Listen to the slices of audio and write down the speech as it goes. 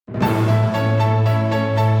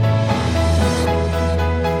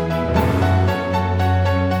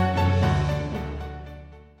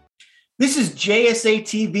JSA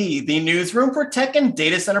TV, the newsroom for tech and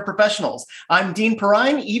data center professionals. I'm Dean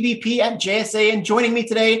Perrine, EVP at JSA, and joining me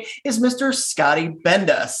today is Mr. Scotty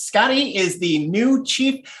Benda. Scotty is the new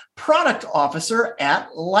Chief Product Officer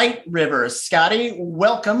at LightRiver's. Scotty,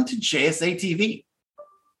 welcome to JSA TV.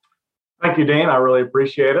 Thank you, Dean. I really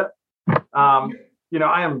appreciate it. I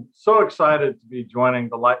am so excited to be joining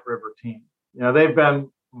the LightRiver team. They've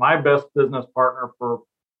been my best business partner for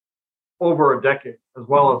over a decade, as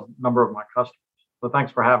well as a number of my customers. So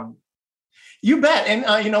thanks for having me. You bet.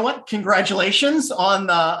 And you know what? Congratulations on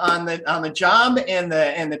the job and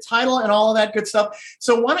the title and all of that good stuff.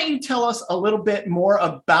 So why don't you tell us a little bit more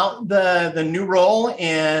about the new role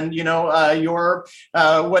and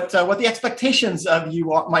what the expectations of you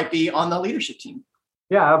might be on the leadership team?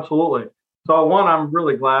 Yeah, absolutely. So one, I'm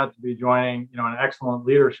really glad to be joining an excellent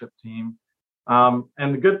leadership team.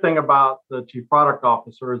 And the good thing about the Chief Product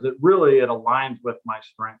Officer is it aligns with my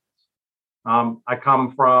strengths. I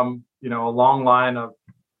come from a long line of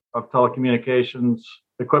telecommunications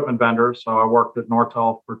equipment vendors. So I worked at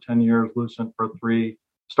Nortel for 10 years, Lucent for 3,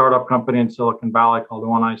 startup company in Silicon Valley called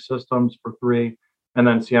ONI Systems for 3, and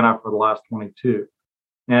then Sienna for the last 22.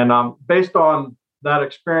 And based on that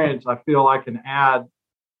experience, I feel I can add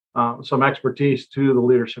some expertise to the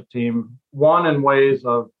leadership team. One, in ways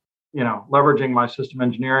of leveraging my system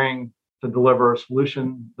engineering to deliver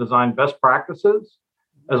solution design best practices,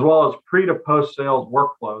 as well as pre to post sales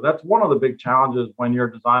workflow. That's one of the big challenges when you're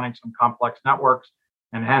designing some complex networks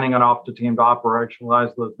and handing it off to team to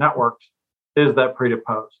operationalize those networks, is that pre to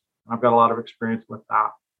post. I've got a lot of experience with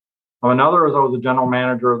that. Another is I was a general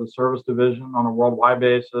manager of the service division on a worldwide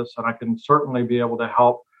basis, and I can certainly be able to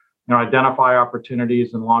help identify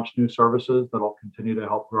opportunities and launch new services that will continue to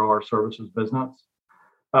help grow our services business.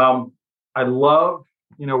 I love,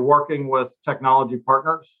 working with technology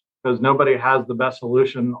partners because nobody has the best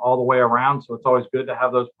solution all the way around. So it's always good to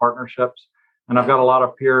have those partnerships. And I've got a lot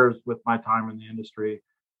of peers with my time in the industry.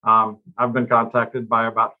 I've been contacted by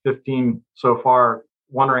about 15 so far,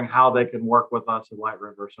 wondering how they can work with us at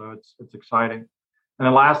LightRiver. So it's exciting. And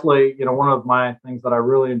then lastly, one of my things that I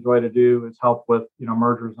really enjoy to do is help with,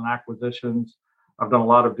 mergers and acquisitions. I've done a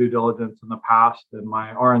lot of due diligence in the past, and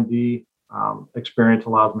my R&D experience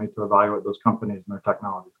allows me to evaluate those companies and their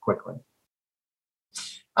technologies quickly.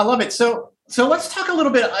 I love it. So let's talk a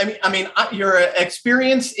little bit. I mean, your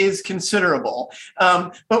experience is considerable,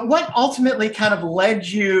 but what ultimately kind of led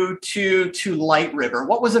you to LightRiver?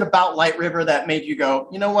 What was it about LightRiver that made you go,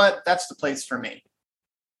 you know what, that's the place for me?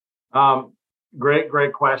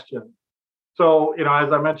 Great question. So,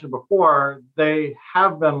 as I mentioned before, they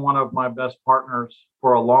have been one of my best partners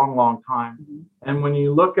for a long, long time. Mm-hmm. And when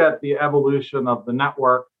you look at the evolution of the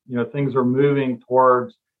network, things are moving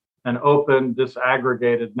towards an open,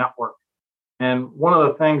 disaggregated network. And one of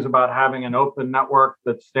the things about having an open network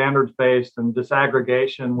that's standards-based and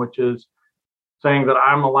disaggregation, which is saying that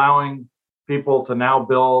I'm allowing people to now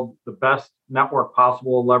build the best network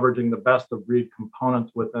possible, leveraging the best of breed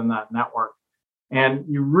components within that network. And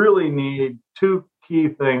you really need two key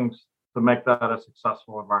things to make that a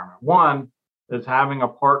successful environment. One is having a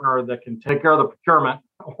partner that can take care of the procurement,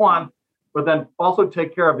 but then also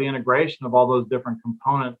take care of the integration of all those different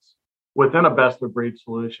components within a best of breed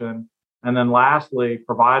solution. And then lastly,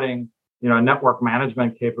 providing a network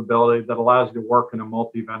management capability that allows you to work in a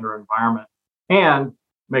multi-vendor environment and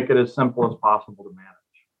make it as simple as possible to manage.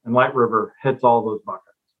 And LightRiver hits all those buckets.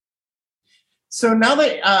 So now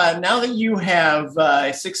that you have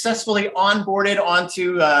successfully onboarded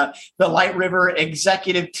onto the LightRiver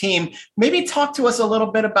executive team, maybe talk to us a little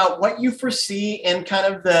bit about what you foresee in kind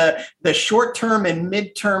of the short-term and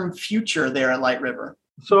midterm future there at LightRiver.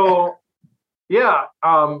 So, yeah,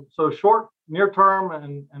 so short, near term,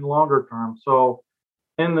 and longer term. So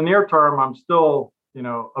in the near term, I'm still,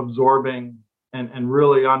 absorbing and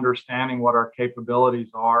really understanding what our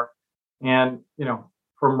capabilities are. And,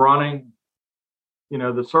 from running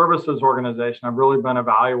the services organization, I've really been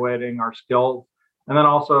evaluating our skills. And then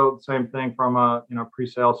also the same thing from a,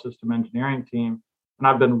 pre-sale system engineering team. And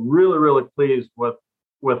I've been really, really pleased with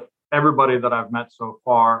everybody that I've met so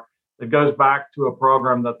far. It goes back to a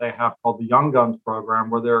program that they have called the Young Guns program,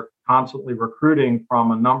 where they're constantly recruiting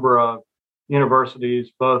from a number of universities,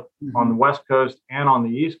 both on the West Coast and on the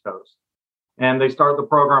East Coast. And they start the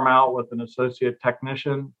program out with an associate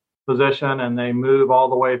technician position, and they move all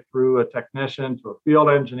the way through a technician to a field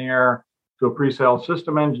engineer, to a pre-sale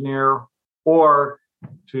system engineer, or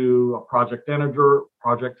to a project engineer,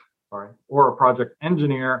 or a project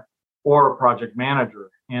engineer, or a project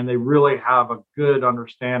manager. And they really have a good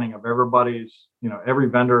understanding of everybody's, every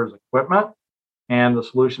vendor's equipment and the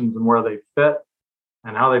solutions and where they fit.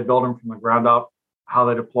 and how they build them from the ground up, how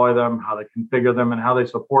they deploy them, how they configure them, and how they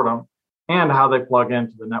support them, and how they plug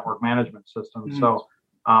into the network management system. Mm-hmm. So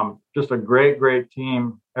just a great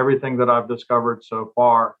team, everything that I've discovered so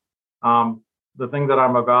far. The thing that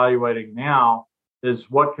I'm evaluating now is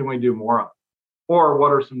what can we do more of? Or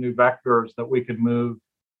what are some new vectors that we could move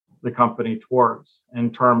the company towards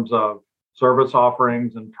in terms of service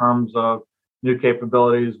offerings, in terms of new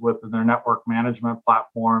capabilities within their network management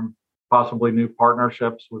platform, possibly new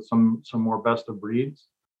partnerships with some more best of breeds.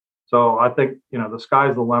 So I think, the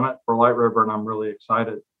sky's the limit for LightRiver, and I'm really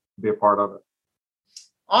excited to be a part of it.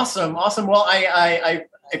 Awesome. Well, I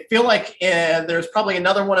feel like there's probably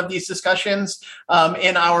another one of these discussions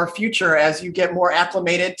in our future as you get more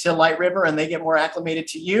acclimated to LightRiver and they get more acclimated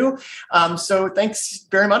to you. So thanks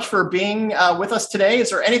very much for being with us today.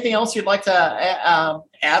 Is there anything else you'd like to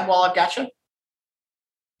add while I've got you?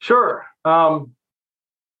 Sure.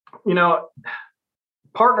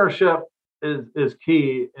 Partnership is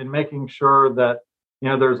key in making sure that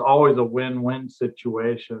there's always a win-win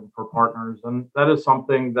situation for partners. And that is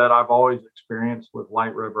something that I've always experienced with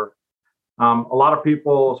LightRiver. A lot of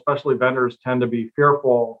people, especially vendors, tend to be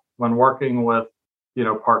fearful when working with,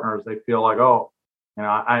 partners. They feel like,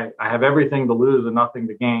 I have everything to lose and nothing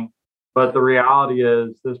to gain. But the reality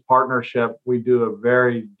is this partnership, we do a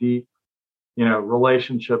very deep,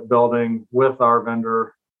 relationship building with our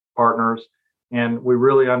vendor partners. And we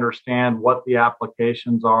really understand what the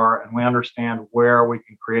applications are, and we understand where we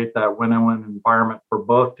can create that win-win environment for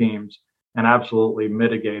both teams and absolutely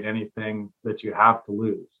mitigate anything that you have to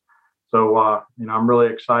lose. So, I'm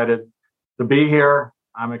really excited to be here.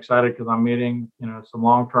 I'm excited because I'm meeting, some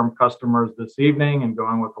long-term customers this evening and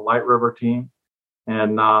going with the LightRiver team,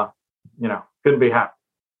 and, couldn't be happy.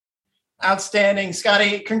 Outstanding.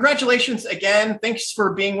 Scotty, congratulations again. Thanks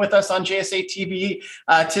for being with us on JSA TV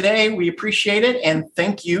today. We appreciate it. And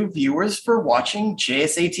thank you, viewers, for watching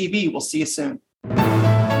JSA TV. We'll see you soon.